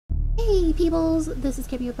Hey peoples, this is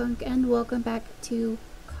Cameo Punk and welcome back to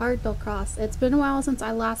Cardinal Cross. It's been a while since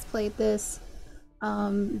I last played this,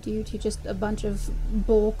 due to just a bunch of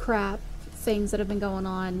bull crap things that have been going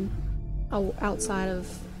on outside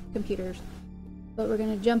of computers. But we're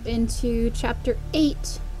gonna jump into chapter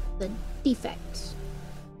 8, the defect.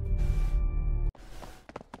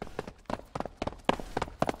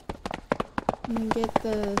 I'm gonna get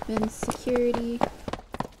the Videns security.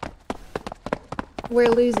 We're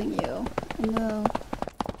losing you. No.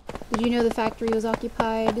 Did you know the factory was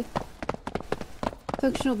occupied?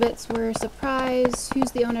 Functional bits were surprised. Who's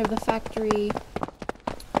the owner of the factory?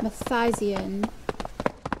 Mathisian.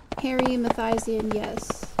 Harry Mathisian,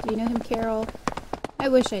 yes. Do you know him, Carol? I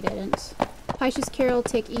wish I didn't. Paisha's Carol,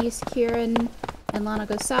 take east. Kieran and Lana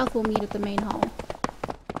go south. We'll meet at the main hall.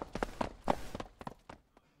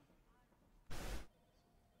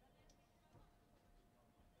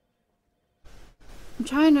 I'm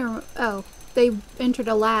trying to... Oh, they entered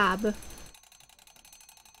a lab.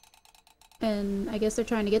 And I guess they're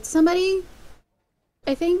trying to get somebody?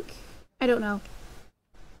 I think? I don't know.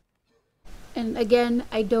 And again,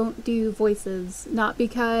 I don't do voices. Not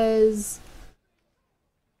because,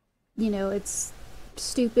 you know, it's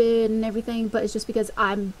stupid and everything, but it's just because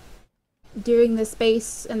I'm during the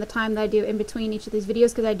space and the time that I do in between each of these videos,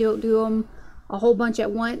 because I don't do them a whole bunch at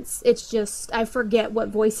once. It's just, I forget what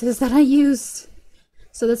voices that I used.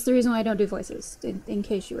 So that's the reason why I don't do voices, in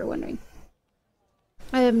case you were wondering.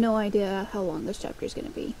 I have no idea how long this chapter is going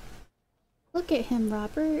to be. Look at him,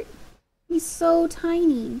 Robert. He's so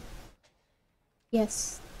tiny.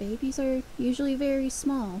 Yes, babies are usually very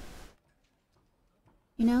small.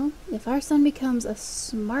 You know, if our son becomes a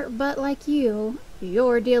smart butt like you,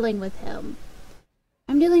 you're dealing with him.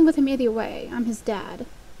 I'm dealing with him either way. I'm his dad.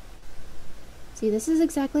 See, this is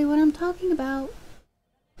exactly what I'm talking about.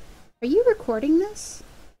 Are you recording this?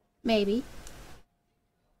 Maybe.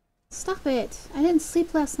 Stop it. I didn't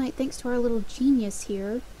sleep last night thanks to our little genius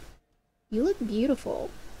here. You look beautiful.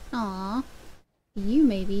 Aww. You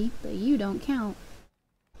maybe, but you don't count.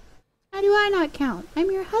 How do I not count? I'm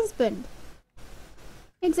your husband.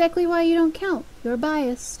 Exactly why you don't count. You're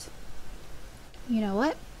biased. You know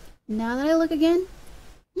what? Now that I look again,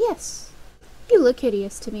 yes. You look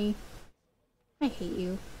hideous to me. I hate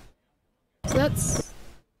you. So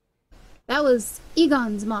that was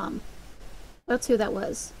Egon's mom. That's who that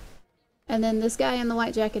was. And then this guy in the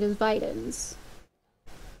white jacket is Videns.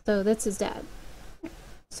 So that's his dad.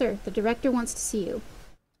 Sir, the director wants to see you.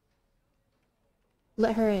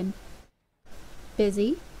 Let her in.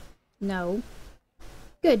 Busy? No.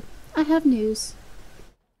 Good. I have news.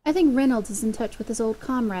 I think Reynolds is in touch with his old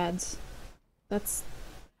comrades. That's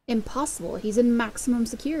impossible. He's in maximum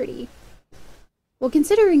security. Well,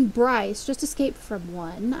 considering Bryce just escaped from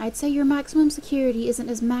one, I'd say your maximum security isn't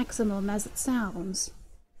as maximum as it sounds.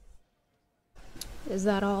 Is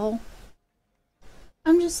that all?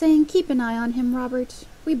 I'm just saying, keep an eye on him, Robert.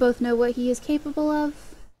 We both know what he is capable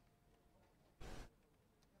of.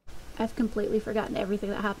 I've completely forgotten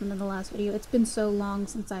everything that happened in the last video. It's been so long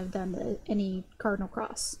since I've done any Cardinal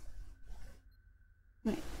Cross.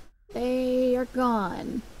 Right. They are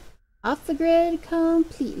gone. Off the grid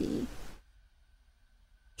completely.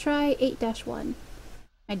 Try 8-1.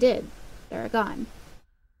 I did. They're gone.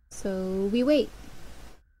 So we wait.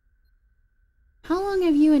 How long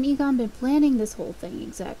have you and Egon been planning this whole thing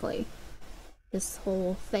exactly? This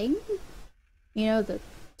whole thing? You know, the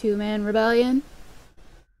two-man rebellion?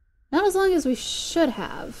 Not as long as we should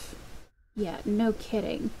have. Yeah, no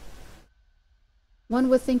kidding. One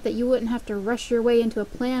would think that you wouldn't have to rush your way into a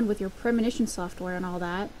plan with your premonition software and all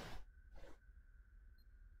that.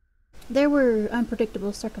 There were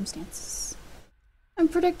unpredictable circumstances.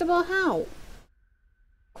 Unpredictable how?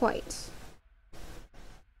 Quite.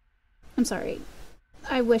 I'm sorry.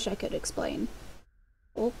 I wish I could explain.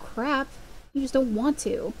 Oh crap. You just don't want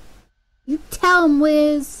to. You tell him,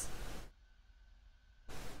 Wiz!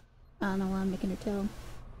 I don't know why I'm making her tell him.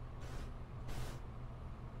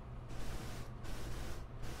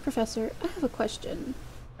 Professor, I have a question.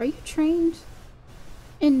 Are you trained?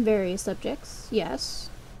 In various subjects, yes.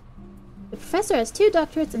 The professor has 2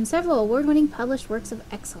 doctorates and several award-winning published works of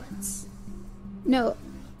excellence. No,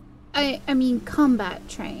 I mean combat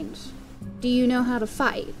trained. Do you know how to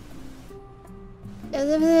fight?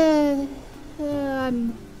 I'm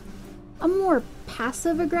more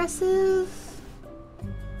passive-aggressive.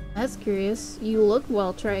 That's curious. You look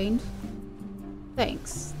well-trained.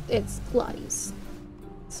 Thanks. It's Pilates.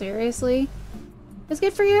 Seriously? It's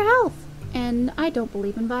good for your health. And I don't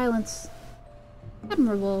believe in violence.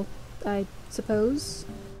 Admirable, I suppose.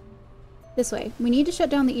 This way. We need to shut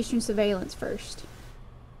down the Eastern surveillance first.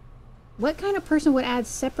 What kind of person would add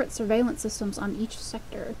separate surveillance systems on each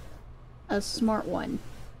sector? A smart one.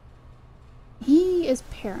 He is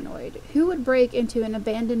paranoid. Who would break into an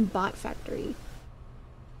abandoned bot factory?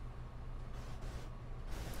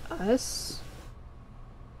 Us?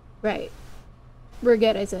 Right.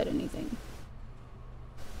 Forget I said anything.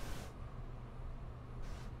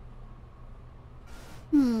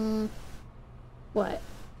 What?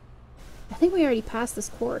 I think we already passed this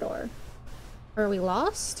corridor. Are we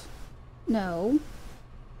lost? No.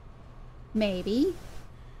 Maybe.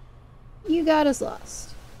 You got us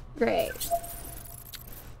lost. Great.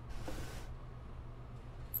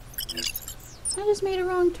 I just made a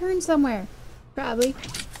wrong turn somewhere. Probably.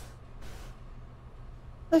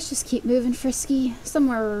 Let's just keep moving, Frisky.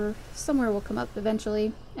 Somewhere will come up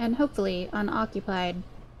eventually. And hopefully unoccupied.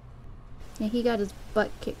 Yeah, he got his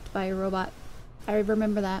butt kicked by a robot. I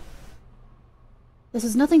remember that. This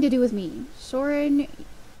has nothing to do with me. Soren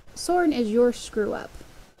is your screw-up.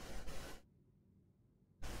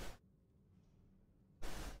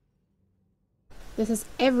 This has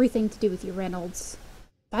everything to do with you, Reynolds.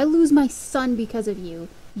 If I lose my son because of you,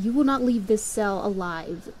 you will not leave this cell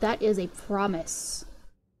alive. That is a promise.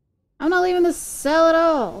 I'm not leaving this cell at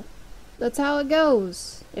all. That's how it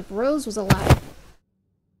goes. If Rose was alive.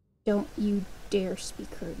 Don't you dare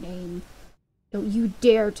speak her name. Don't you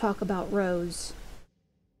dare talk about Rose.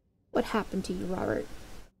 What happened to you, Robert?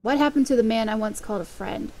 What happened to the man I once called a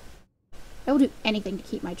friend? I will do anything to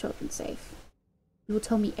keep my children safe. You will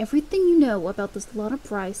tell me everything you know about this Lana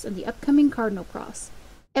Price and the upcoming Cardinal Cross.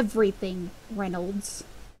 Everything, Reynolds.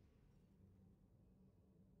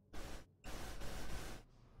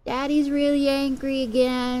 Daddy's really angry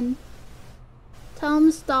again. Tell him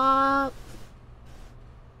to stop.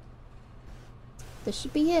 This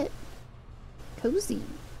should be it. Cozy.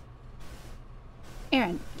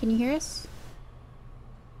 Aaron, can you hear us?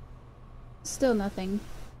 Still nothing.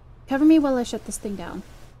 Cover me while I shut this thing down.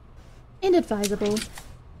 Inadvisable.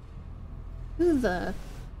 Who the?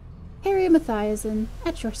 Harry Mathiasen,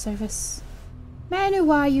 at your service. May I know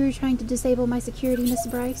why you were trying to disable my security, Miss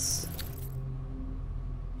Bryce?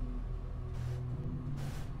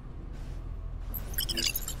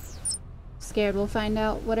 Scared we'll find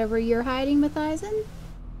out whatever you're hiding, Mathiasen?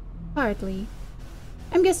 Hardly.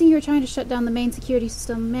 I'm guessing you were trying to shut down the main security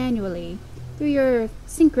system manually, through your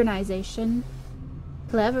synchronization.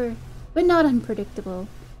 Clever, but not unpredictable.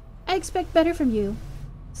 I expect better from you.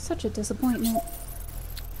 Such a disappointment.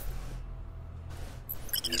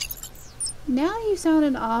 Now you sound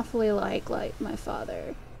an awfully like my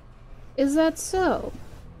father. Is that so?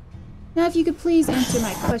 Now if you could please answer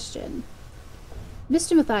my question.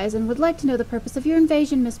 Mr. Mathiasen would like to know the purpose of your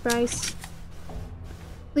invasion, Miss Bryce.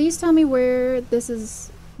 Please tell me where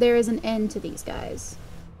there is an end to these guys.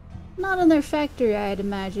 Not in their factory, I'd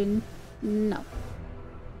imagine. No.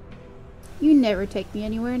 You never take me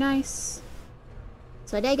anywhere nice.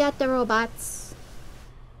 So they got the robots.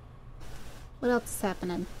 What else is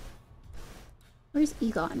happening? Where's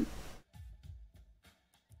Egon?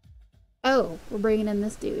 Oh, we're bringing in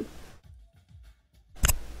this dude.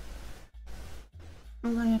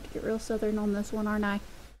 I'm gonna have to get real southern on this one, aren't I?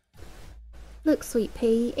 Look, Sweet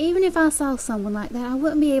Pea, even if I saw someone like that, I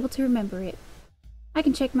wouldn't be able to remember it. I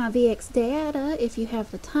can check my VX data if you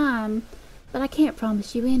have the time, but I can't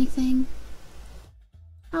promise you anything.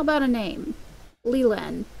 How about a name?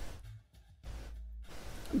 Leland.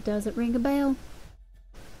 Doesn't ring a bell.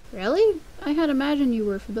 Really? I had imagined you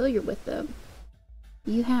were familiar with them.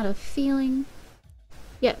 You had a feeling?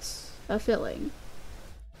 Yes, a feeling.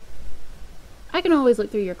 I can always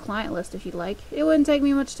look through your client list if you'd like. It wouldn't take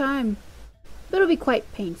me much time. But it'll be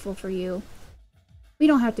quite painful for you. We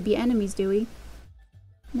don't have to be enemies, do we?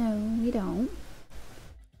 No, we don't.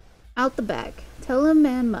 Out the back. Tell him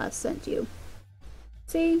Man Mus sent you.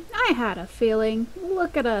 See, I had a feeling.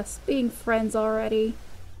 Look at us, being friends already.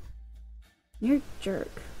 You're a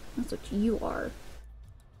jerk. That's what you are.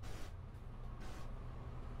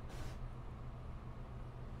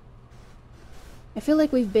 I feel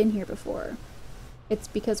like we've been here before. It's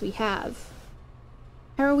because we have.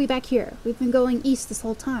 How are we back here? We've been going east this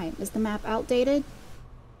whole time. Is the map outdated?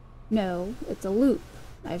 No, it's a loop.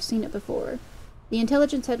 I've seen it before. The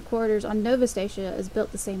intelligence headquarters on Nova Statia is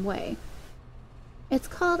built the same way. It's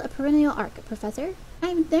called a perennial arc, Professor.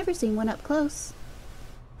 I've never seen one up close.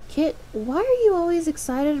 Kit, why are you always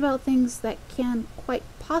excited about things that can quite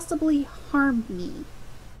possibly harm me?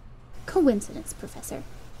 Coincidence, Professor.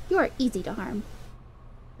 You are easy to harm.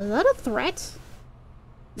 Is that a threat?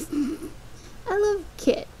 I love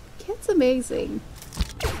Kit. Kit's amazing.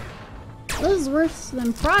 This is worse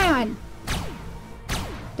than Prion.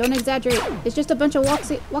 Don't exaggerate. It's just a bunch of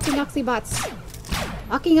walking oxybots.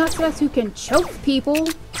 Walking oxybots who can choke people.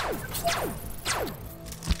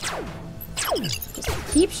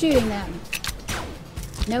 Just keep shooting them.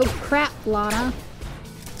 No crap, Lana.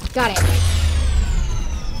 Got it.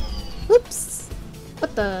 Whoops.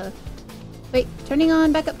 What the? Wait, turning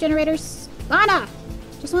on backup generators. Lana!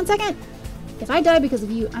 Just 1 second. If I die because of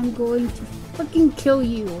you, I'm going to freaking kill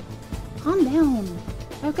you. Calm down.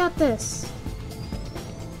 I've got this.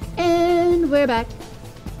 And we're back.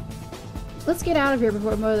 Let's get out of here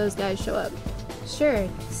before more of those guys show up. Sure,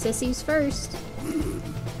 sissies first.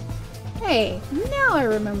 Hey, now I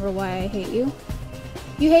remember why I hate you.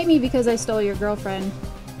 You hate me because I stole your girlfriend.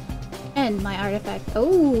 And my artifact.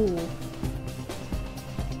 Oh!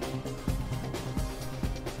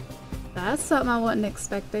 That's something I wasn't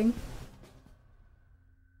expecting.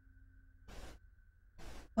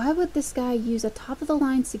 Why would this guy use a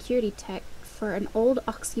top-of-the-line security tech for an old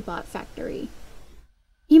Oxybot factory?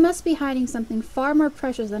 He must be hiding something far more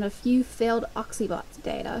precious than a few failed Oxybot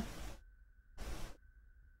data.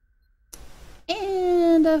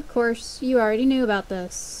 And of course, you already knew about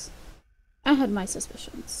this. I had my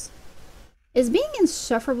suspicions. Is being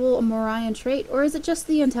insufferable a Morian trait, or is it just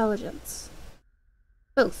the intelligence?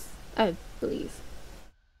 Both, I believe.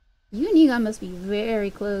 You and Egon must be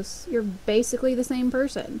very close. You're basically the same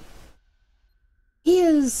person. He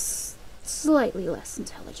is slightly less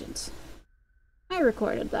intelligent. I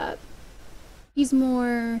recorded that. He's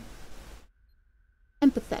more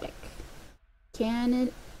empathetic.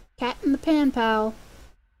 Cat in the pan, pal.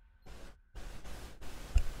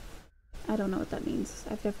 I don't know what that means.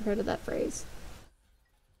 I've never heard of that phrase.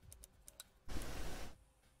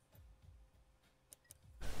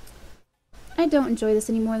 I don't enjoy this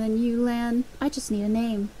any more than you, Lan. I just need a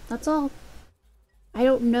name. That's all. I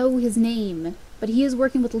don't know his name, but he is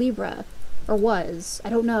working with Libra. Or was. I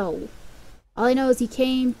don't know. All I know is he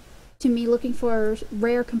came to me looking for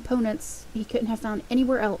rare components he couldn't have found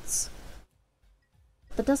anywhere else.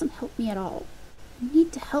 That doesn't help me at all. You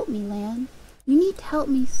need to help me, Lan. You need to help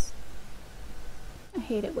me. I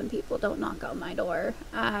hate it when people don't knock on my door.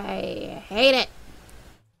 I hate it!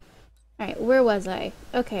 Alright, where was I?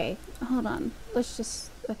 Okay, hold on. Let's just...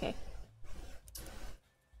 okay.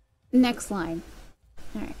 Next line.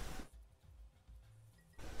 Alright.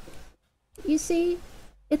 You see,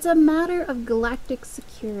 it's a matter of galactic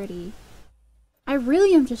security. I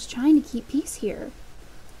really am just trying to keep peace here.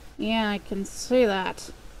 Yeah, I can see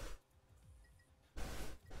that.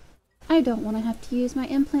 I don't want to have to use my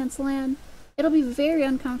implants, Lan. It'll be very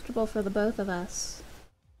uncomfortable for the both of us.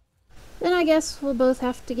 Then I guess we'll both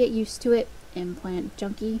have to get used to it, implant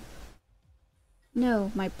junkie.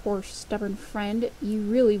 No, my poor stubborn friend, you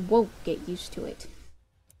really won't get used to it.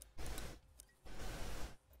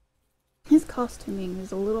 His costuming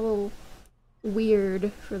is a little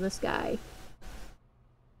weird for this guy.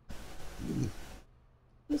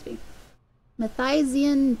 Excuse me.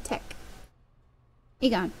 Mathisian Tech.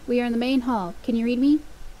 Egon, we are in the main hall. Can you read me?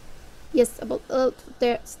 Yes,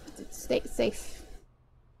 there. Stay safe.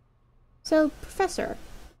 So, Professor,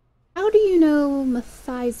 how do you know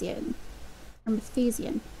Mathisian? Or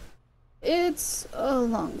Mathisian? It's a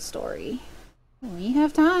long story. We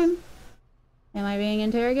have time. Am I being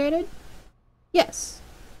interrogated? Yes.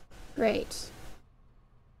 Great.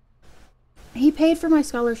 He paid for my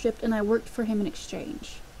scholarship and I worked for him in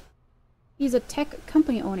exchange. He's a tech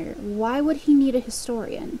company owner. Why would he need a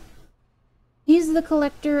historian? He's the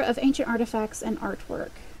collector of ancient artifacts and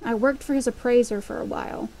artwork. I worked for his appraiser for a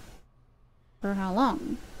while. For how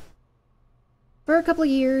long? For a couple of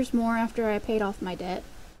years more after I paid off my debt.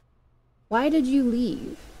 Why did you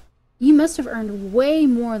leave? You must have earned way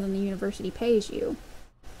more than the university pays you.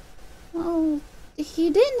 Well, he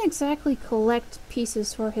didn't exactly collect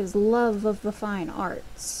pieces for his love of the fine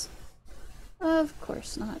arts. Of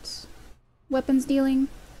course not. Weapons dealing?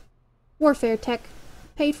 Warfare tech.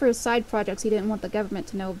 Paid for his side projects he didn't want the government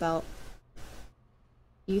to know about.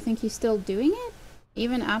 Do you think he's still doing it?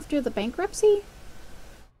 Even after the bankruptcy?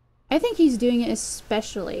 I think he's doing it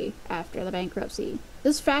especially after the bankruptcy.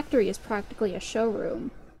 This factory is practically a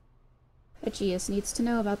showroom. Aegeus needs to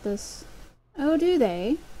know about this. Oh, do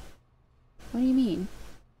they? What do you mean?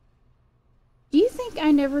 Do you think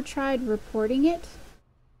I never tried reporting it?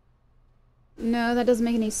 No, that doesn't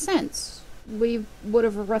make any sense. We would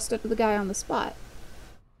have arrested the guy on the spot.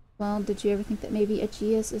 Well, did you ever think that maybe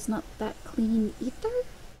Aegeus is not that clean either?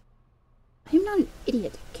 I'm not an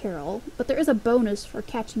idiot, Carol, but there is a bonus for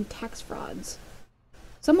catching tax frauds.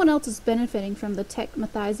 Someone else is benefiting from the tech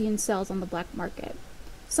Mathisian sells on the black market.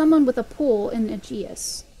 Someone with a pool in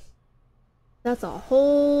Aegeus. That's a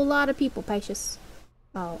whole lot of people, Pacius.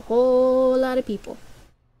 A whole lot of people.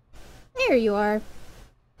 There you are.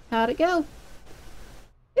 How'd it go?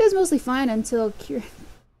 It was mostly fine until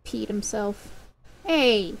Pete himself.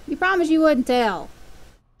 Hey, you promised you wouldn't tell.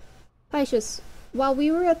 Paisius, while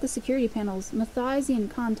we were at the security panels, Matthiasian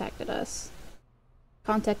contacted us.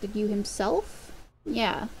 Contacted you himself?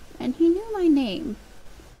 Yeah, and he knew my name.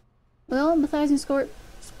 Well, Matthiasian's Corp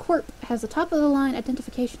has the top-of-the-line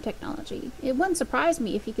identification technology. It wouldn't surprise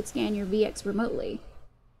me if he could scan your VX remotely.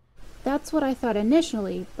 That's what I thought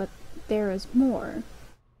initially, but there is more.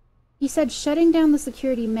 He said shutting down the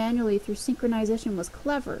security manually through synchronization was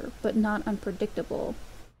clever, but not unpredictable.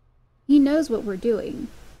 He knows what we're doing.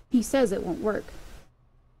 He says it won't work.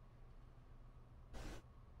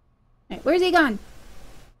 Alright, where's he gone?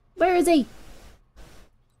 Where is he?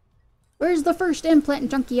 Where's the first implant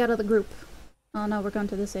junkie out of the group? Oh no, we're going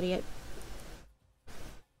to this idiot.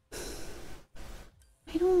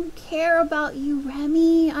 I don't care about you,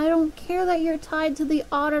 Remy. I don't care that you're tied to the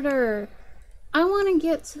auditor. I want to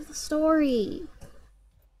get to the story.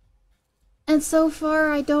 And so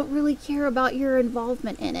far, I don't really care about your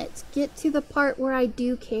involvement in it. Get to the part where I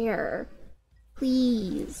do care.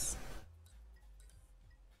 Please.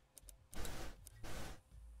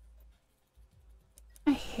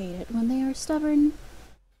 I hate it when they are stubborn.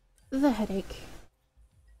 The headache.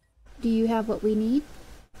 Do you have what we need?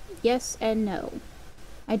 Yes and no.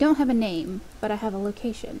 I don't have a name, but I have a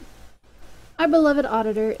location. Our beloved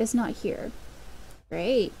auditor is not here.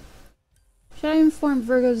 Great. Should I inform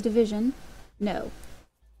Virgo's division? No.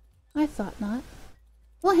 I thought not.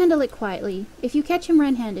 We'll handle it quietly. If you catch him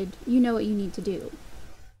red-handed, you know what you need to do.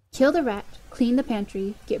 Kill the rat, clean the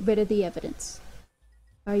pantry, get rid of the evidence.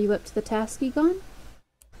 Are you up to the task, Egon?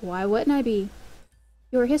 Why wouldn't I be?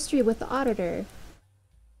 Your history with the auditor.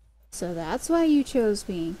 So that's why you chose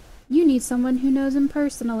me. You need someone who knows him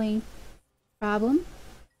personally. Problem?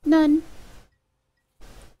 None.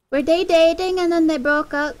 Were they dating and then they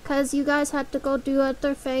broke up because you guys had to go do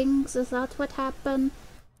other things? Is that what happened?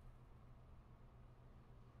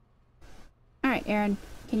 Alright, Aaron.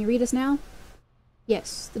 Can you read us now?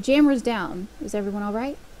 Yes, the jammer is down. Is everyone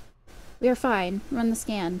alright? We are fine. Run the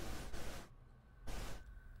scan.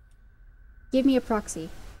 Give me a proxy.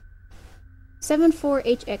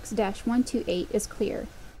 74HX-128 is clear.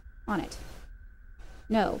 On it.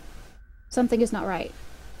 No. Something is not right.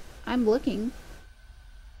 I'm looking.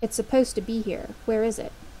 It's supposed to be here. Where is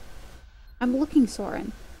it? I'm looking,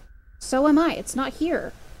 Soren. So am I. It's not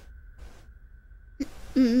here.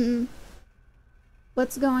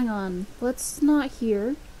 What's going on? What's not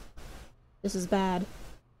here? This is bad.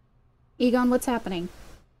 Egon, what's happening?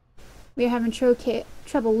 We are having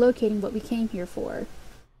trouble locating what we came here for.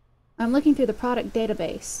 I'm looking through the product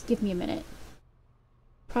database. Give me a minute.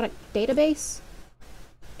 Product database?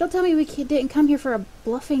 Don't tell me we didn't come here for a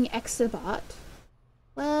bluffing exibot.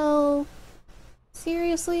 Well,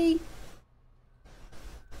 seriously?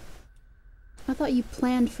 I thought you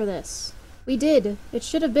planned for this. We did. It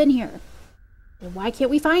should have been here. Then why can't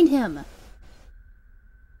we find him?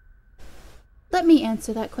 Let me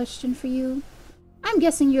answer that question for you. I'm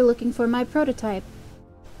guessing you're looking for my prototype.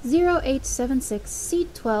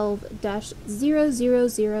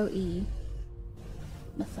 0876C12-000E.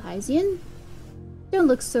 Matthiasian? Don't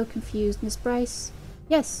look so confused, Miss Bryce.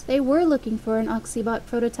 Yes, they were looking for an Oxybot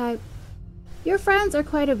prototype. Your friends are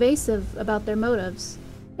quite evasive about their motives.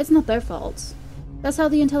 It's not their fault. That's how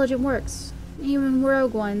the intelligent works, even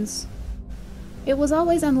rogue ones. It was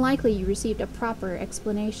always unlikely you received a proper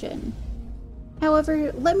explanation.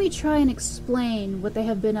 However, let me try and explain what they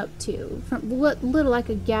have been up to, from what little I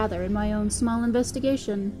could gather in my own small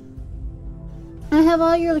investigation. I have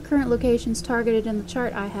all your current locations targeted in the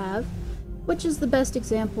chart I have, which is the best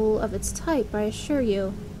example of its type, I assure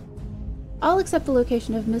you. All except the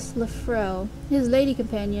location of Miss Lefroy, his lady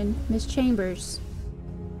companion, Miss Chambers.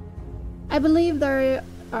 I believe they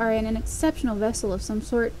are in an exceptional vessel of some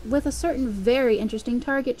sort, with a certain very interesting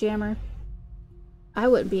target jammer. I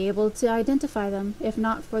wouldn't be able to identify them, if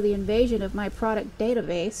not for the invasion of my product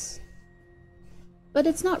database. But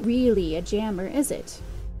it's not really a jammer, is it?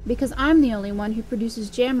 Because I'm the only one who produces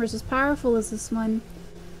jammers as powerful as this one,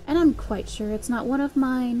 and I'm quite sure it's not one of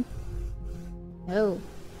mine. No,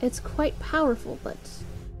 it's quite powerful, but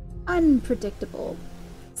unpredictable.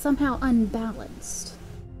 Somehow unbalanced.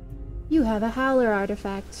 You have a Howler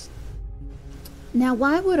artifact. Now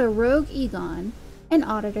why would a rogue Egon, an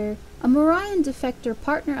auditor, a Morian defector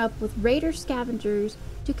partner up with raider scavengers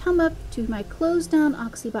to come up to my closed-down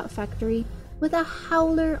Oxybot factory with a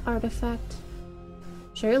Howler artifact?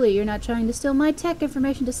 Surely you're not trying to steal my tech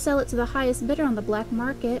information to sell it to the highest bidder on the black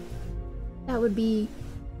market. That would be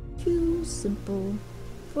too simple.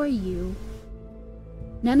 for you.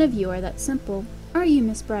 None of you are that simple, are you,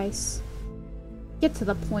 Miss Bryce? Get to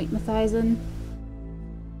the point, Mathisen.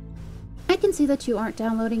 I can see that you aren't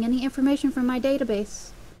downloading any information from my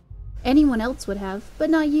database. Anyone else would have, but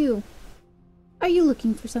not you. Are you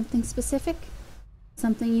looking for something specific?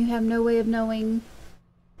 Something you have no way of knowing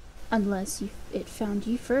unless it found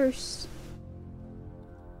you first.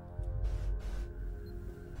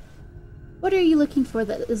 What are you looking for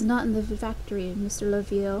that is not in the factory, Mr.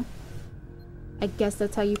 Laville? I guess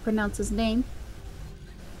that's how you pronounce his name.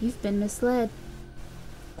 You've been misled.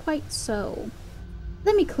 Quite so.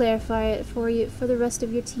 Let me clarify it for you for the rest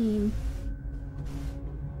of your team.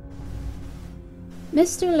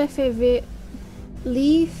 Mr. Lefebvre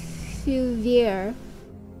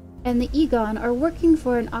and the Egon are looking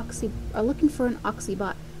for an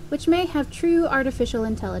Oxybot, which may have true artificial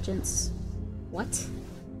intelligence. What?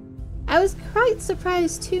 I was quite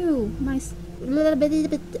surprised too.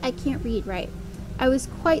 I can't read right. I was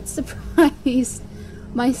quite surprised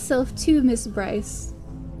myself too, Miss Bryce,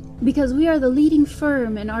 because we are the leading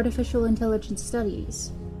firm in artificial intelligence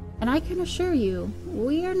studies, and I can assure you,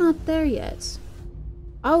 we are not there yet.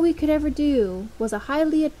 All we could ever do was a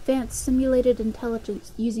highly advanced simulated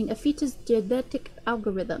intelligence using Afita's genetic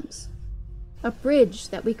algorithms, a bridge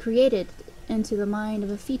that we created into the mind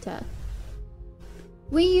of Afita.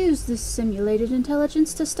 We used this simulated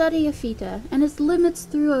intelligence to study Afita and its limits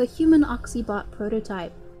through a human Oxybot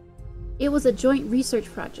prototype. It was a joint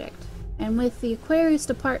research project, and with the Aquarius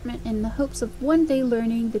Department in the hopes of one day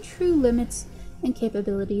learning the true limits and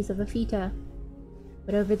capabilities of Afita.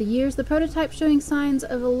 But over the years, the prototype showing signs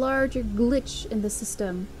of a larger glitch in the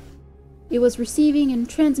system. It was receiving and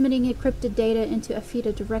transmitting encrypted data into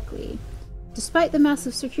Afita directly, despite the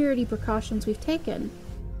massive security precautions we've taken.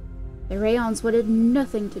 The Rayons wanted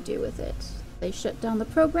nothing to do with it. They shut down the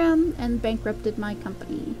program and bankrupted my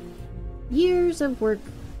company. Years of work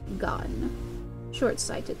gone.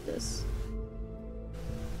 Short-sighted this.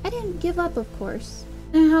 I didn't give up, of course.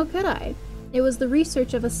 And how could I? It was the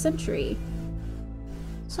research of a century.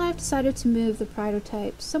 So I've decided to move the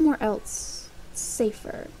prototype somewhere else,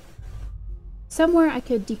 safer. Somewhere I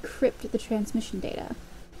could decrypt the transmission data.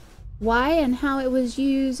 Why and how it was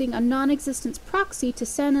using a non-existent proxy to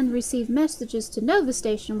send and receive messages to Nova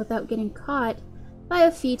Station without getting caught by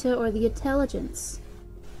Afita or the intelligence.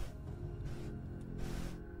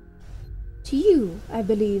 To you, I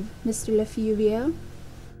believe, Mr. Lefebvre.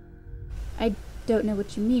 I don't know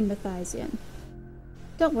what you mean, Mathisen.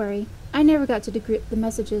 Don't worry, I never got to decrypt the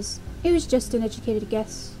messages. It was just an educated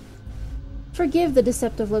guess. Forgive the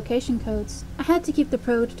deceptive location codes. I had to keep the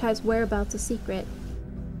prototype's whereabouts a secret.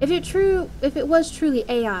 If it was truly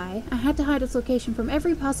AI, I had to hide its location from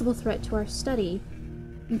every possible threat to our study,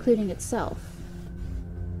 including itself.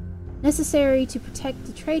 Necessary to protect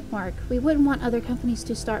the trademark, we wouldn't want other companies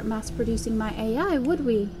to start mass-producing my AI, would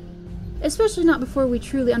we? Especially not before we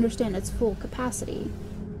truly understand its full capacity.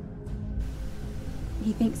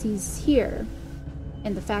 He thinks he's here,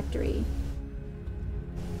 in the factory.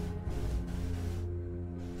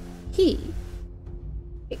 He.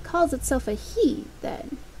 It calls itself a he,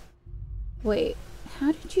 then. Wait,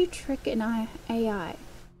 how did you trick an AI?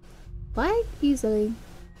 Quite easily.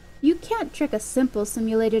 You can't trick a simple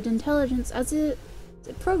simulated intelligence as it's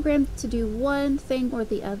programmed to do one thing or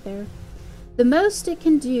the other. The most it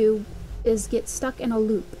can do is get stuck in a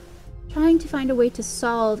loop, trying to find a way to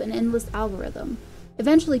solve an endless algorithm,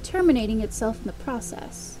 eventually terminating itself in the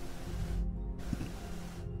process.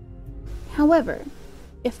 However,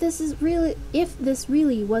 if this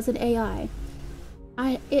really was an AI,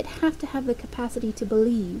 it'd have to have the capacity to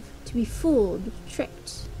believe, to be fooled,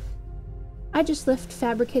 tricked. I just left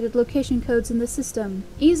fabricated location codes in the system,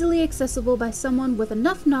 easily accessible by someone with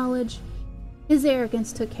enough knowledge. His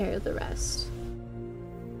arrogance took care of the rest.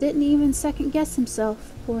 Didn't even second guess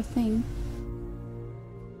himself, poor thing.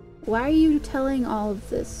 Why are you telling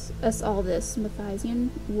us all this, Mathisen?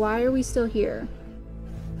 Why are we still here?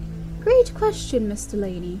 Great question, Miss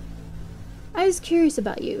Delaney. I was curious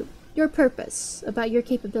about you, your purpose, about your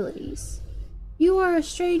capabilities. You are a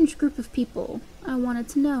strange group of people. I wanted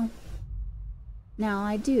to know. Now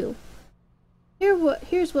I do.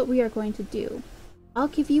 Here's what we are going to do. I'll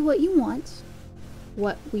give you what you want.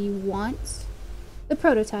 What we want. The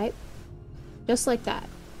prototype. Just like that.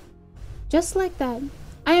 Just like that.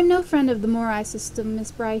 I am no friend of the Morai system,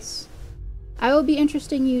 Miss Bryce. I will be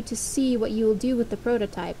interesting you to see what you will do with the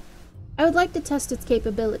prototype. I would like to test its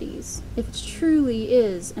capabilities, if it truly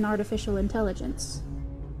is an artificial intelligence.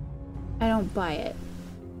 I don't buy it.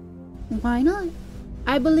 Why not?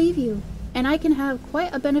 I believe you, and I can have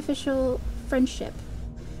quite a beneficial friendship.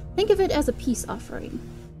 Think of it as a peace offering.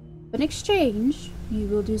 In exchange, you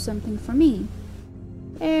will do something for me.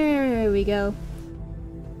 There we go.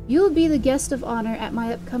 You will be the guest of honor at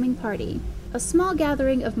my upcoming party, a small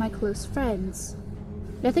gathering of my close friends.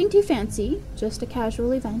 Nothing too fancy, just a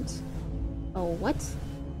casual event. Oh, what?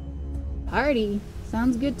 Party?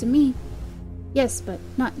 Sounds good to me. Yes, but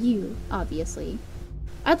not you, obviously.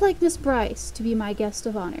 I'd like Miss Bryce to be my guest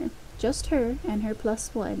of honor. Just her and her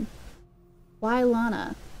 +1. Why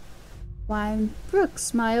Lana? Why,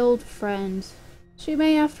 Brooks, my old friend. She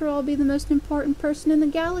may, after all, be the most important person in the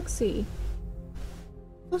galaxy.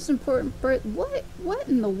 Most important what? What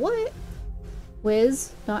in the what?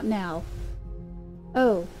 Wiz, not now.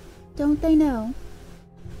 Oh, don't they know?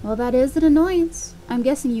 Well, that is an annoyance. I'm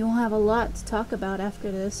guessing you will have a lot to talk about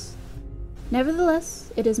after this.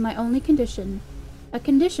 Nevertheless, it is my only condition. A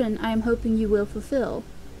condition I am hoping you will fulfill.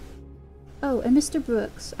 Oh, and Mr.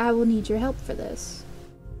 Brooks, I will need your help for this.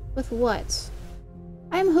 With what?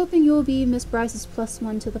 I am hoping you will be Miss Bryce's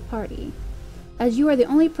 +1 to the party, as you are the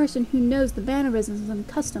only person who knows the mannerisms and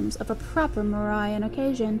customs of a proper Marian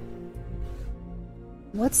occasion.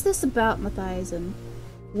 What's this about, Matthiasen?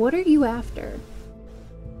 What are you after?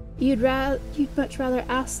 You'd much rather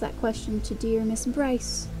ask that question to dear Miss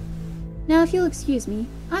Bryce. Now, if you'll excuse me,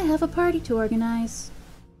 I have a party to organize.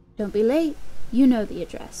 Don't be late. You know the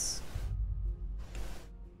address.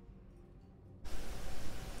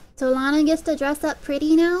 So Lana gets to dress up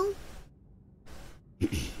pretty now?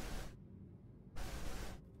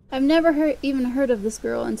 I've never even heard of this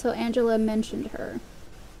girl until Angela mentioned her.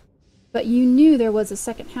 But you knew there was a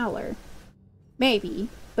second Howler. Maybe,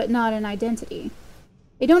 but not an identity.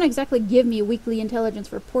 They don't exactly give me weekly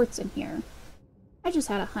intelligence reports in here. I just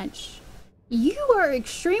had a hunch. You are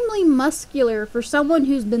extremely muscular for someone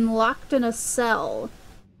who's been locked in a cell.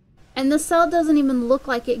 And the cell doesn't even look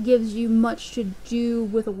like it gives you much to do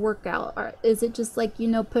with a workout. Or is it just like, you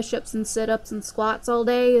know, push-ups and sit-ups and squats all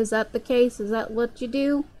day? Is that the case? Is that what you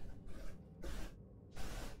do?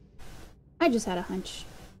 I just had a hunch.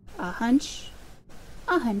 A hunch?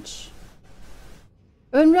 A hunch.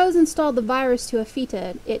 When Rose installed the virus to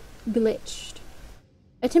Afita, it glitched.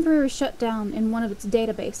 A temporary shutdown in one of its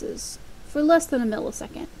databases, for less than a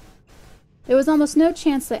millisecond. There was almost no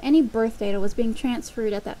chance that any birth data was being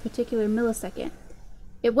transferred at that particular millisecond.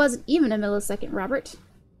 It wasn't even a millisecond, Robert.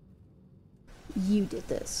 You did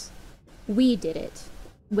this. We did it.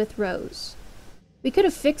 With Rose. We could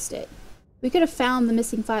have fixed it. We could have found the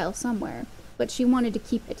missing file somewhere, but she wanted to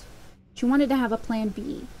keep it. She wanted to have a plan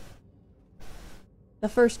B. The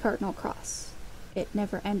first Cardinal cross. It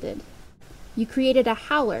never ended. You created a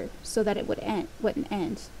Howler so that it wouldn't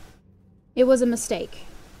end. It was a mistake.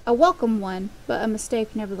 A welcome one, but a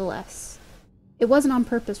mistake nevertheless. It wasn't on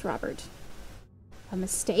purpose, Robert. A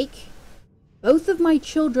mistake? Both of my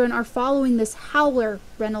children are following this Howler,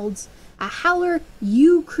 Reynolds. A Howler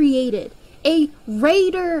you created. A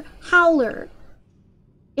Raider Howler.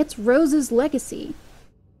 It's Rose's legacy.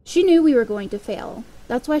 She knew we were going to fail.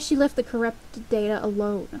 That's why she left the corrupted data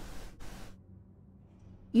alone.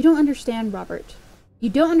 You don't understand, Robert. You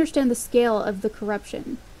don't understand the scale of the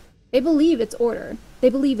corruption. They believe it's order. They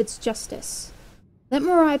believe it's justice. Let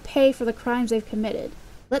Morai pay for the crimes they've committed.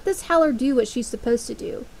 Let this Howler do what she's supposed to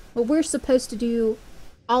do. What we're supposed to do,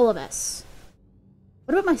 all of us.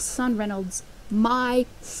 What about my son, Reynolds? My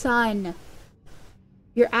son.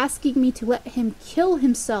 You're asking me to let him kill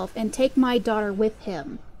himself and take my daughter with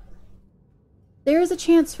him. There is a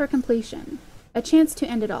chance for completion. A chance to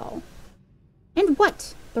end it all. And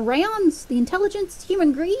what? The Rayons? The intelligence?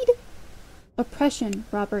 Human greed? Oppression,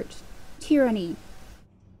 Robert. Tyranny.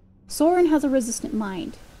 Soren has a resistant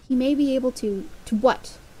mind. He may be able to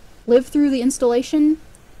what? Live through the installation?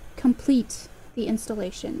 Complete the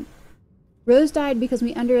installation. Rose died because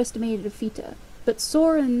we underestimated Afita, but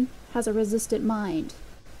Soren has a resistant mind.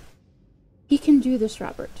 He can do this,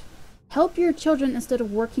 Robert. Help your children instead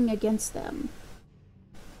of working against them.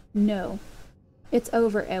 No. It's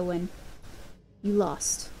over, Eowyn. You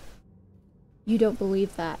lost. You don't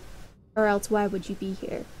believe that. Or else why would you be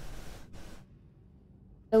here?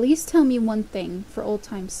 At least tell me one thing, for old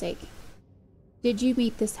time's sake. Did you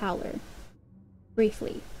meet this Howler?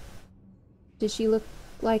 Briefly. Did she look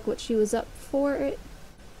like what she was up for it?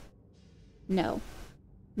 No.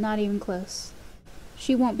 Not even close.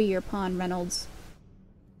 She won't be your pawn, Reynolds.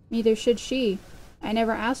 Neither should she. I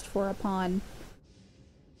never asked for a pawn.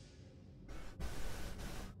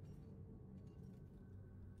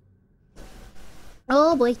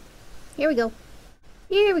 Oh boy. Here we go.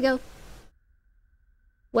 Here we go.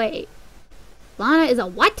 Wait. Lana is a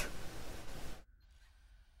what?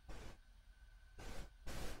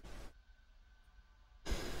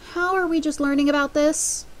 How are we just learning about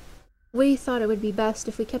this? We thought it would be best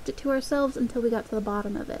if we kept it to ourselves until we got to the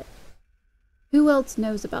bottom of it. Who else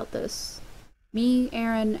knows about this? Me,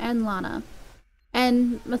 Aaron, and Lana.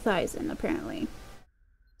 And Mathiasen, apparently.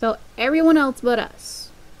 So everyone else but us.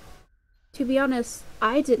 To be honest,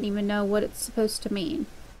 I didn't even know what it's supposed to mean.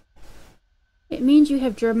 It means you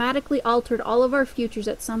have dramatically altered all of our futures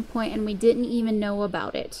at some point and we didn't even know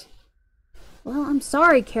about it. Well, I'm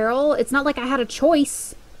sorry, Carol. It's not like I had a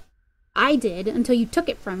choice. I did, until you took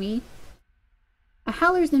it from me. A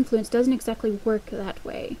Howler's influence doesn't exactly work that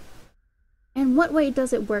way. And what way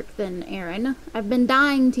does it work then, Aaron? I've been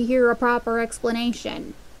dying to hear a proper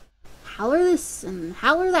explanation. Howler this and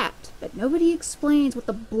Howler that, but nobody explains what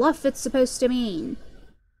the bluff it's supposed to mean.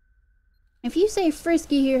 If you say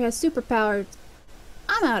Frisky here has superpowers,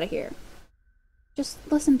 I'm out of here. Just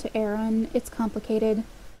listen to Aaron, it's complicated.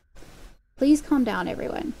 Please calm down,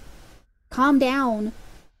 everyone. Calm down.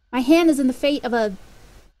 My hand is in the fate of a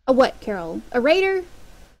what, Carol? A raider?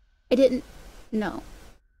 I didn't... No.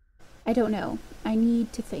 I don't know. I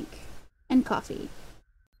need to think. And coffee.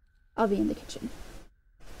 I'll be in the kitchen.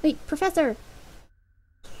 Wait, Professor!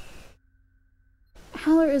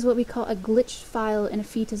 Howler is what we call a glitched file in a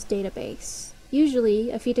FETA's database. Usually,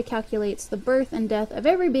 a FETA calculates the birth and death of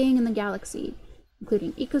every being in the galaxy,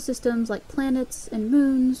 including ecosystems like planets and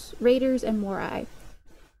moons, raiders, and Morai.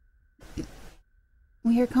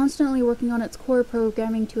 We are constantly working on its core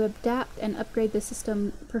programming to adapt and upgrade the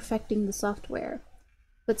system, perfecting the software.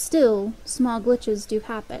 But still, small glitches do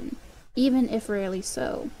happen, even if rarely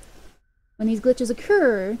so. When these glitches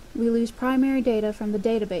occur, we lose primary data from the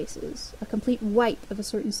databases, a complete wipe of a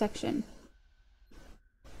certain section.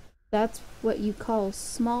 That's what you call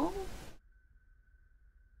small?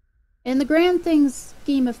 In the grand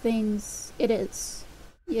scheme of things, it is.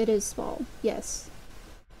 It is small, yes.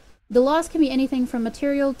 The loss can be anything from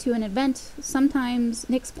material to an event, sometimes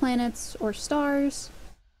Nix planets or stars.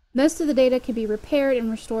 Most of the data can be repaired and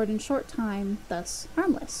restored in short time, thus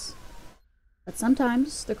harmless. But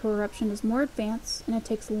sometimes the corruption is more advanced and it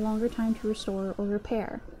takes a longer time to restore or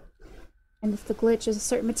repair. And if the glitch is a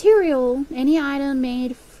certain material, any item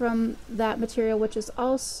made from that material which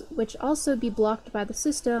also be blocked by the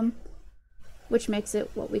system, which makes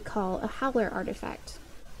it what we call a Howler artifact.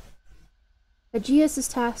 Aegeus is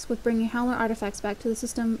tasked with bringing Howler artifacts back to the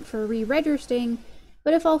system for re-registering,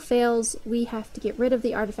 but if all fails, we have to get rid of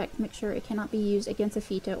the artifact to make sure it cannot be used against a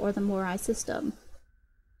FETA or the Morai system.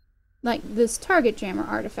 Like this target jammer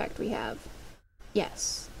artifact we have.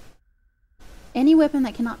 Yes. Any weapon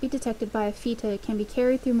that cannot be detected by a FETA can be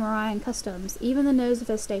carried through Morai and customs, even the nose of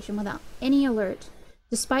a station, without any alert,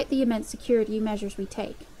 despite the immense security measures we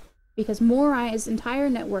take, because Morai's entire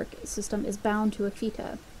network system is bound to a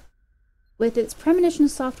FETA. With its premonition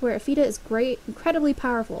software, a FETA is incredibly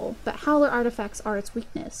powerful, but Howler artifacts are its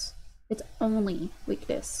weakness. Its only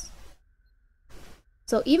weakness.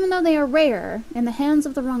 So even though they are rare, in the hands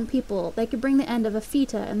of the wrong people, they could bring the end of a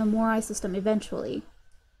FETA and the Morai system eventually.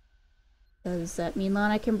 Does that mean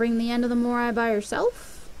Lana can bring the end of the Morai by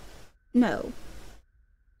herself? No.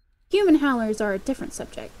 Human Howlers are a different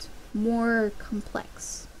subject, more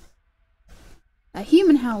complex. A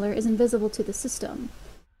human Howler is invisible to the system,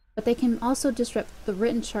 but they can also disrupt the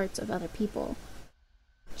written charts of other people.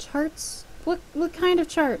 Charts? What kind of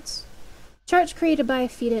charts? Charts created by a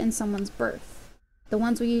FETA in someone's birth. The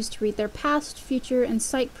ones we use to read their past, future, and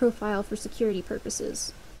site profile for security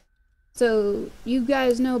purposes. So, you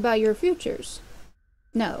guys know about your futures?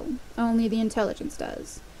 No, only the intelligence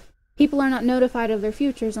does. People are not notified of their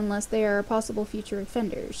futures unless they are possible future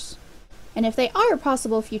offenders. And if they are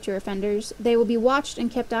possible future offenders, they will be watched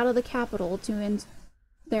and kept out of the capital to end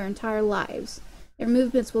their entire lives. Their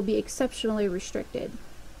movements will be exceptionally restricted.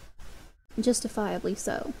 Justifiably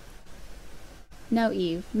so. No,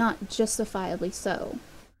 Eve, not justifiably so.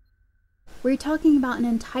 We're talking about an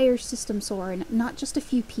entire system, Soren, not just a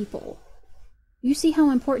few people. You see how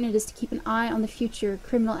important it is to keep an eye on the future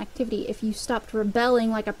criminal activity if you stopped rebelling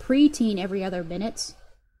like a preteen every other minute.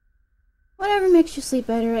 Whatever makes you sleep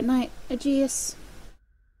better at night, Aegeus.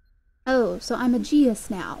 Oh, so I'm Aegeus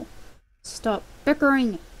now. Stop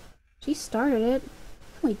bickering. She started it.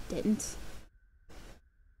 No, we didn't.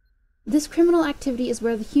 This criminal activity is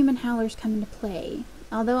where the human Howlers come into play.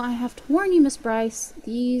 Although I have to warn you, Miss Bryce,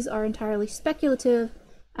 these are entirely speculative,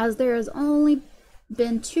 as there has only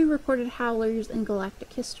been 2 reported Howlers in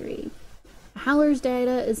galactic history. A Howler's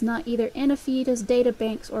data is not either in a FETA's data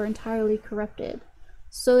banks or entirely corrupted,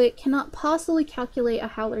 so it cannot possibly calculate a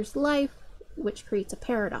Howler's life, which creates a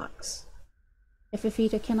paradox. If a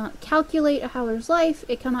FETA cannot calculate a Howler's life,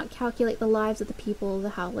 it cannot calculate the lives of the people the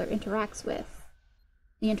Howler interacts with.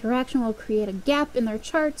 The interaction will create a gap in their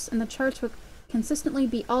charts, and the charts will consistently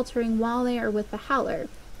be altering while they are with the Howler,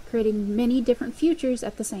 creating many different futures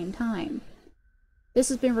at the same time. This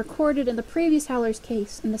has been recorded in the previous Howler's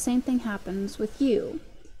case, and the same thing happens with you.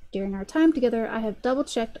 During our time together, I have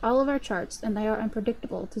double-checked all of our charts, and they are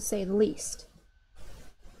unpredictable, to say the least.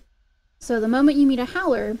 So the moment you meet a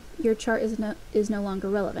Howler, your chart is no longer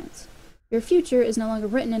relevant. Your future is no longer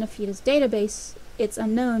written in a Videns database, it's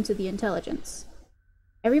unknown to the intelligence.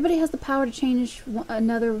 Everybody has the power to change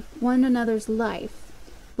one another's life,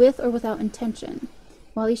 with or without intention.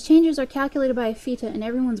 While these changes are calculated by a Vita in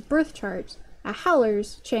everyone's birth chart, a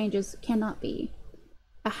Howler's changes cannot be.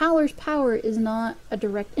 A Howler's power is not a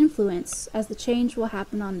direct influence, as the change will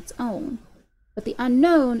happen on its own. But the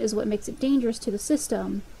unknown is what makes it dangerous to the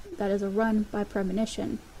system that is run by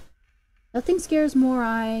premonition. Nothing scares more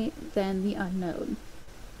than the unknown.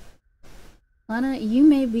 Lana, you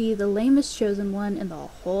may be the lamest chosen one in the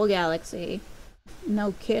whole galaxy.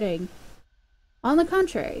 No kidding. On the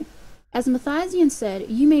contrary, as Matthiasian said,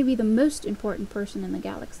 you may be the most important person in the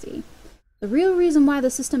galaxy. The real reason why the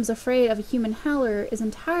system is afraid of a human Howler is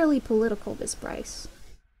entirely political, Miss Bryce.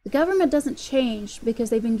 The government doesn't change because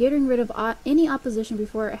they've been getting rid of any opposition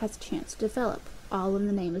before it has a chance to develop, all in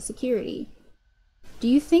the name of security. Do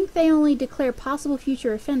you think they only declare possible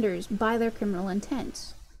future offenders by their criminal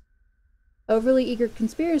intent? Overly eager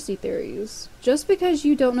conspiracy theories. Just because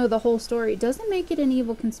you don't know the whole story doesn't make it an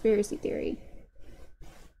evil conspiracy theory.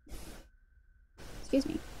 Excuse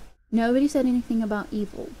me. Nobody said anything about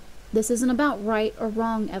evil. This isn't about right or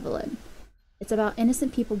wrong, Evelyn. It's about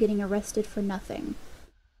innocent people getting arrested for nothing.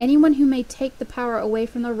 Anyone who may take the power away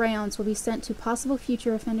from the rounds will be sent to possible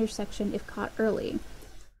future offenders section if caught early.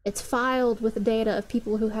 It's filed with the data of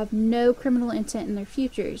people who have no criminal intent in their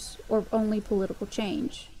futures, or only political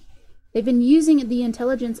change. They've been using the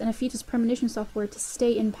intelligence and a Vita's premonition software to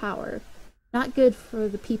stay in power. Not good for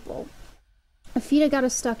the people. A Vita got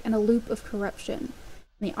us stuck in a loop of corruption.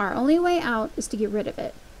 And our only way out is to get rid of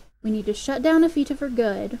it. We need to shut down a Vita for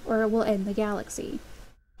good, or it will end the galaxy.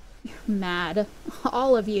 You're mad.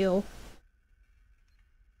 All of you.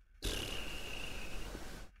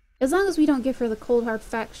 As long as we don't give her the cold hard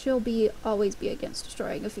facts, she'll always be against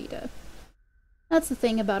destroying a Vita. That's the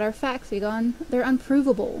thing about our facts, Egon. They're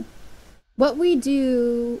unprovable. What we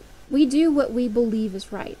do what we believe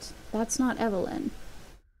is right. That's not Evelyn.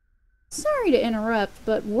 Sorry to interrupt,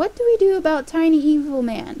 but what do we do about Tiny Evil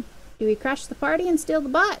Man? Do we crash the party and steal the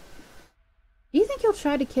bot? Do you think he'll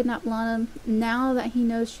try to kidnap Lana now that he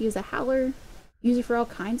knows she is a Howler? Use her for all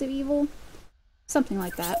kinds of evil? Something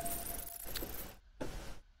like that.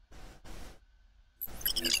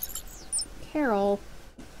 Carol.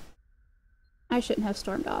 I shouldn't have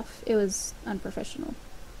stormed off. It was unprofessional.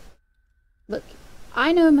 Look,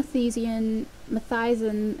 I know Matthiasian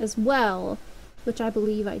as well, which I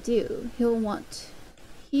believe I do. He will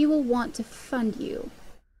want to fund you.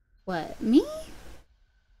 What, me?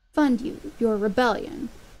 Fund you, your rebellion.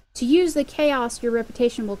 To use the chaos your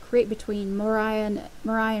reputation will create between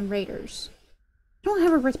Marian raiders. I don't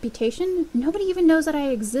have a reputation. Nobody even knows that I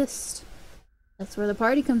exist. That's where the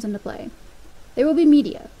party comes into play. There will be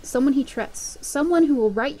media, someone he trusts, someone who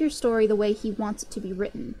will write your story the way he wants it to be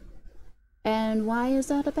written. And why is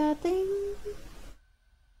that a bad thing?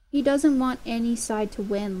 He doesn't want any side to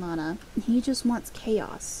win, Lana. He just wants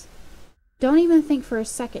chaos. Don't even think for a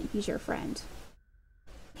second he's your friend.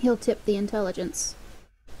 He'll tip the intelligence.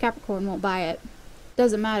 Capricorn won't buy it.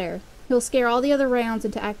 Doesn't matter. He'll scare all the other rounds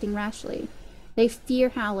into acting rashly. They fear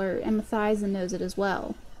Howler, and Matthiasian knows it as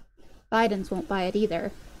well. Videns won't buy it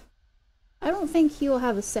either. I don't think he will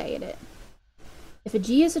have a say in it. If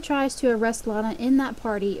Aegeus tries to arrest Lana in that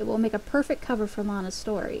party, it will make a perfect cover for Lana's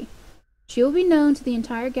story. She will be known to the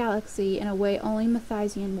entire galaxy in a way only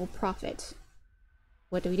Matthiasian will profit.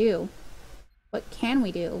 What do we do? What can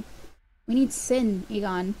we do? We need Sin,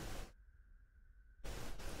 Egon.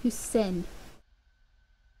 Who's Sin?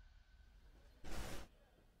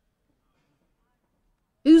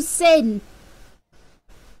 Who's Sin?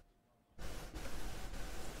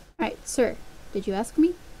 Alright, sir. Did you ask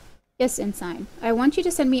me? Yes, Ensign. I want you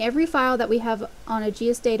to send me every file that we have on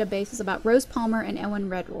Aegeus databases about Rose Palmer and Owen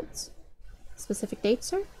Redwolds. Specific date,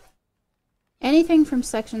 sir? Anything from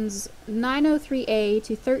sections 903A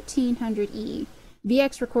to 1300E.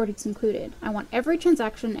 VX recordings included. I want every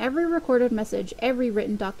transaction, every recorded message, every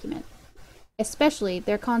written document. Especially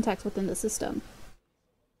their contacts within the system.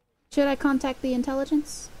 Should I contact the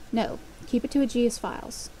intelligence? No. Keep it to Aegeus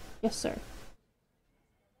files. Yes, sir.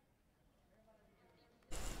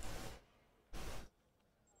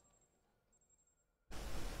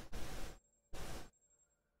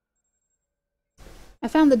 I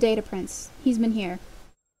found the data prints. He's been here.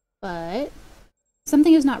 But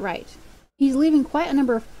something is not right. He's leaving quite a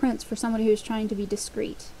number of prints for someone who is trying to be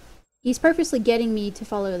discreet. He's purposely getting me to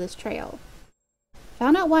follow this trail.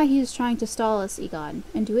 Found out why he is trying to stall us, Egon,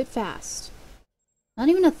 and do it fast. Not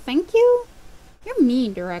even a thank you? You're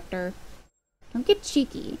mean, Director. Don't get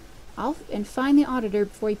cheeky. I'll find the auditor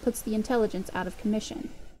before he puts the intelligence out of commission.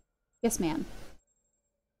 Yes, ma'am.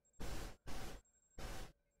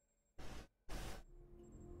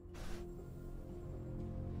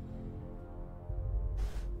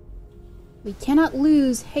 We cannot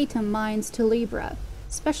lose Hatem mines to Libra,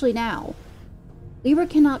 especially now. Libra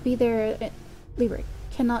cannot be there. Libra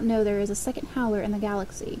cannot know there is a second Howler in the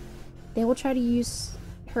galaxy. They will try to use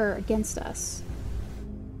her against us.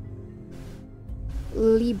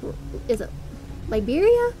 Is it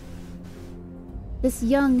Liberia? This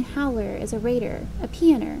young Howler is a raider, a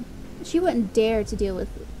pioneer. She wouldn't dare to deal with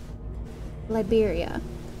Liberia,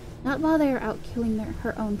 not while they are out killing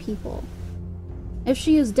her own people. If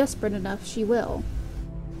she is desperate enough, she will.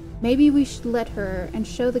 Maybe we should let her and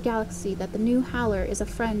show the galaxy that the new Howler is a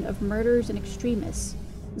friend of murderers and extremists,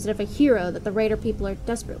 instead of a hero that the raider people are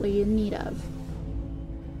desperately in need of.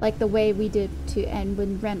 Like the way we did to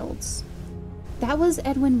Edwin Reynolds. That was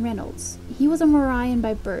Edwin Reynolds. He was a Morian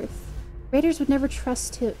by birth. Raiders would never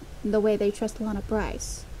trust him the way they trust Lana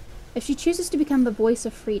Bryce. If she chooses to become the voice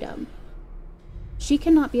of freedom, she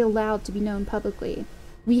cannot be allowed to be known publicly.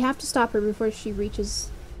 We have to stop her before she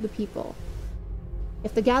reaches the people.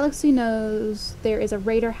 If the galaxy knows there is a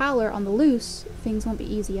Raider Howler on the loose, things won't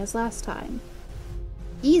be easy as last time.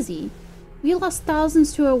 Easy? We lost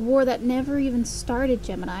thousands to a war that never even started,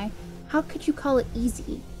 Gemini. How could you call it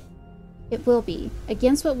easy? It will be.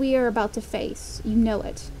 Against what we are about to face. You know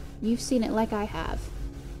it. You've seen it like I have.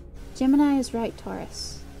 Gemini is right,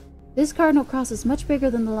 Taurus. This Cardinal cross is much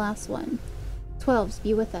bigger than the last one. 12s,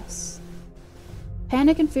 be with us.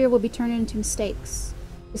 Panic and fear will be turned into mistakes.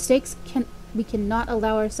 Mistakes we cannot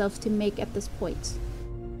allow ourselves to make at this point.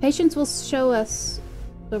 Patience will show us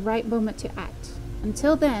the right moment to act.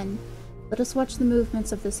 Until then, let us watch the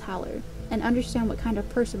movements of this Howler and understand what kind of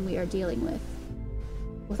person we are dealing with.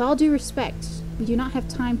 With all due respect, we do not have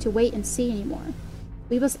time to wait and see anymore.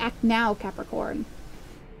 We must act now, Capricorn.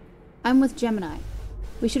 I'm with Gemini.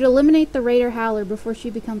 We should eliminate the Raider Howler before she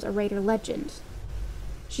becomes a Raider legend.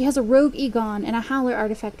 She has a rogue Egon and a Howler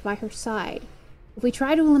artifact by her side. If we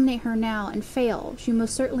try to eliminate her now and fail, she will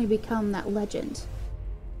most certainly become that legend.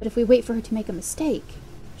 But if we wait for her to make a mistake,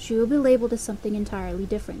 she will be labeled as something entirely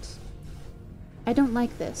different. I don't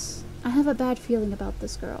like this. I have a bad feeling about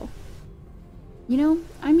this girl. You know,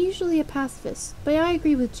 I'm usually a pacifist, but I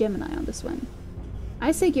agree with Gemini on this one.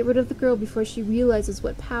 I say get rid of the girl before she realizes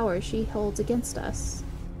what power she holds against us.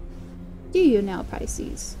 Do you now,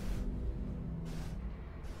 Pisces?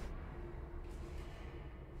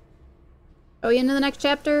 Are we into the next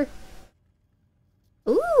chapter?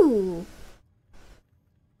 Ooh!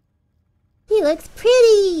 He looks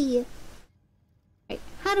pretty! Right,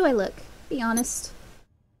 how do I look? Be honest.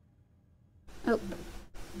 Oh.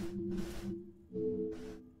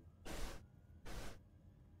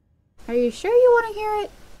 Are you sure you want to hear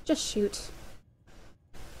it? Just shoot.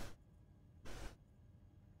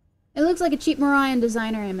 It looks like a cheap Morian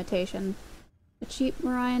designer imitation. A cheap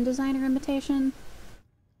Morian designer imitation?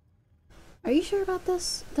 Are you sure about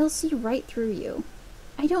this? They'll see right through you.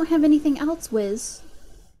 I don't have anything else, Wiz.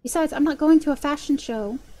 Besides, I'm not going to a fashion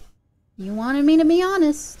show. You wanted me to be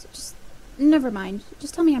honest. Just, never mind.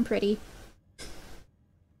 Just tell me I'm pretty.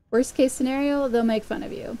 Worst case scenario, they'll make fun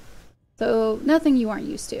of you. So, nothing you aren't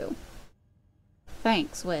used to.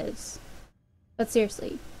 Thanks, Wiz. But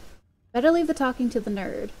seriously, better leave the talking to the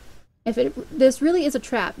nerd. If this really is a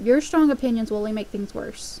trap, your strong opinions will only make things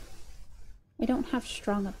worse. I don't have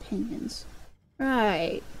strong opinions.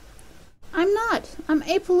 Right. I'm not. I'm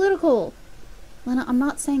apolitical. Lena, I'm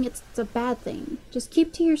not saying it's a bad thing. Just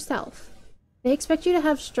keep to yourself. They expect you to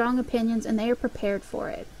have strong opinions and they are prepared for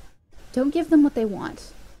it. Don't give them what they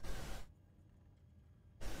want.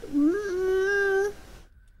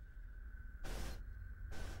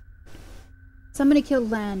 Somebody killed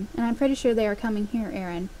Len, and I'm pretty sure they are coming here,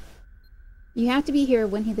 Aaron. You have to be here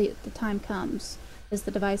when the time comes. Is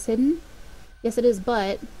the device hidden? Yes, it is,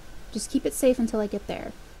 but just keep it safe until I get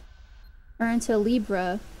there. Or until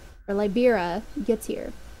Liberia gets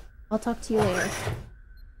here. I'll talk to you later.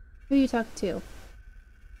 Who are you talking to?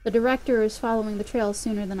 The director is following the trail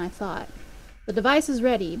sooner than I thought. The device is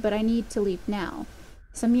ready, but I need to leave now.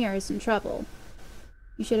 Samir is in trouble.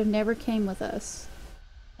 You should have never came with us.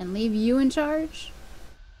 And leave you in charge?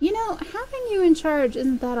 You know, having you in charge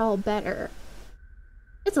isn't that all better.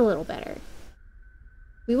 It's a little better.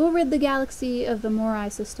 We will rid the galaxy of the Morai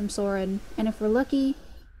system, Soren, and if we're lucky,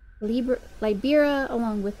 Libera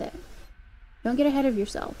along with it. Don't get ahead of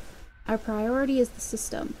yourself. Our priority is the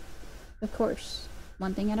system. Of course,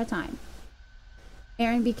 one thing at a time.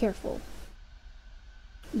 Aaron, be careful.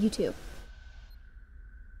 You too.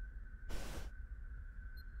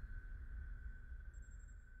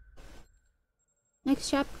 Next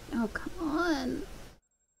chapter. Oh, come on.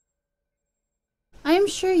 I am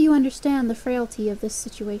sure you understand the frailty of this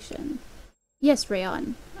situation. Yes,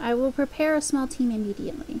 Rayon. I will prepare a small team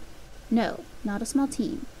immediately. No, not a small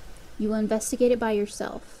team. You will investigate it by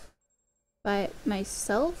yourself. By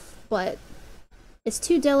myself? But it's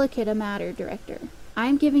too delicate a matter, Director. I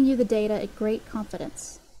am giving you the data in great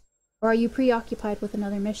confidence. Or are you preoccupied with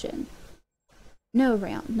another mission? No,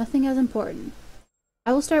 Rayon. Nothing as important.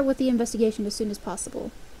 I will start with the investigation as soon as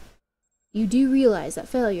possible. You do realize that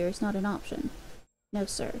failure is not an option. No,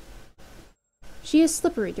 sir. She is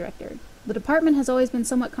slippery, Director. The department has always been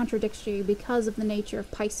somewhat contradictory because of the nature of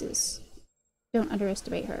Pisces. Don't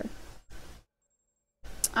underestimate her.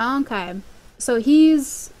 Okay. So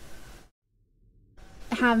he's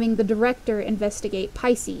having the Director investigate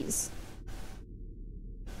Pisces.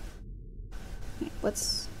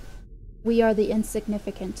 What's... We are the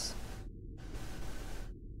insignificant.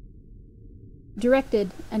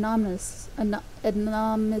 Directed anonymity.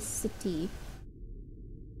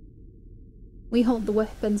 We hold the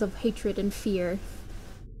weapons of hatred and fear,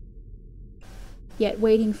 yet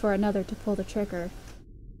waiting for another to pull the trigger.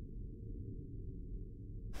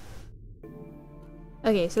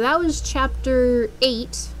 Okay, so that was chapter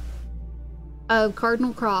 8 of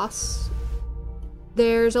Cardinal Cross.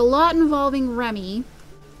 There's a lot involving Remy,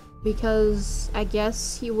 because I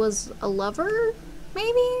guess he was a lover,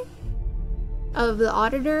 maybe? Of the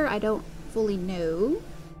Auditor? I don't fully know.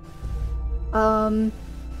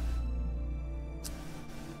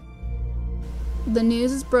 The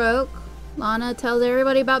news is broke. Lana tells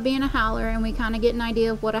everybody about being a Howler, and we kind of get an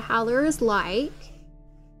idea of what a Howler is like.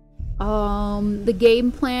 The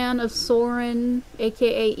game plan of Soren,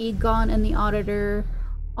 aka Egon, and the Auditor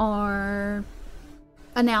are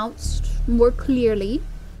announced more clearly.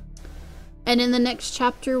 And in the next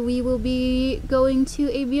chapter, we will be going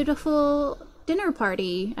to a beautiful dinner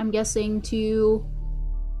party, I'm guessing, to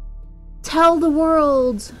tell the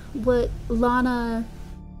world what Lana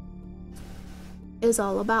is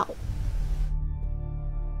all about.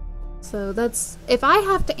 So that's, if I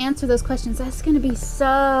have to answer those questions, that's gonna be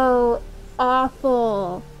so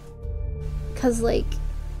awful. Cause like,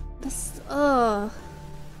 this, that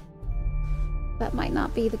might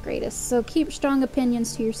not be the greatest. So keep strong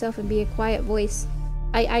opinions to yourself and be a quiet voice.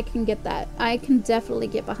 I can get that. I can definitely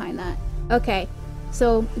get behind that. Okay,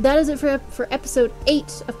 so that is it for episode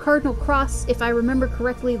 8 of Cardinal Cross. If I remember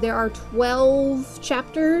correctly, there are 12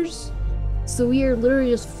 chapters. So we are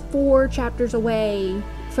literally just 4 chapters away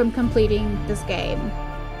from completing this game,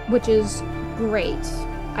 which is great.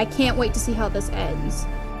 I can't wait to see how this ends.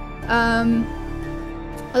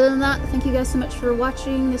 Other than that, thank you guys so much for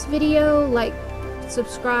watching this video. Like,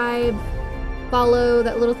 subscribe, follow,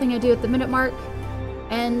 that little thing I do at the minute mark.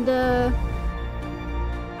 And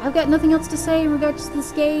I've got nothing else to say in regards to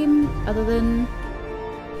this game other than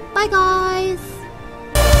bye guys!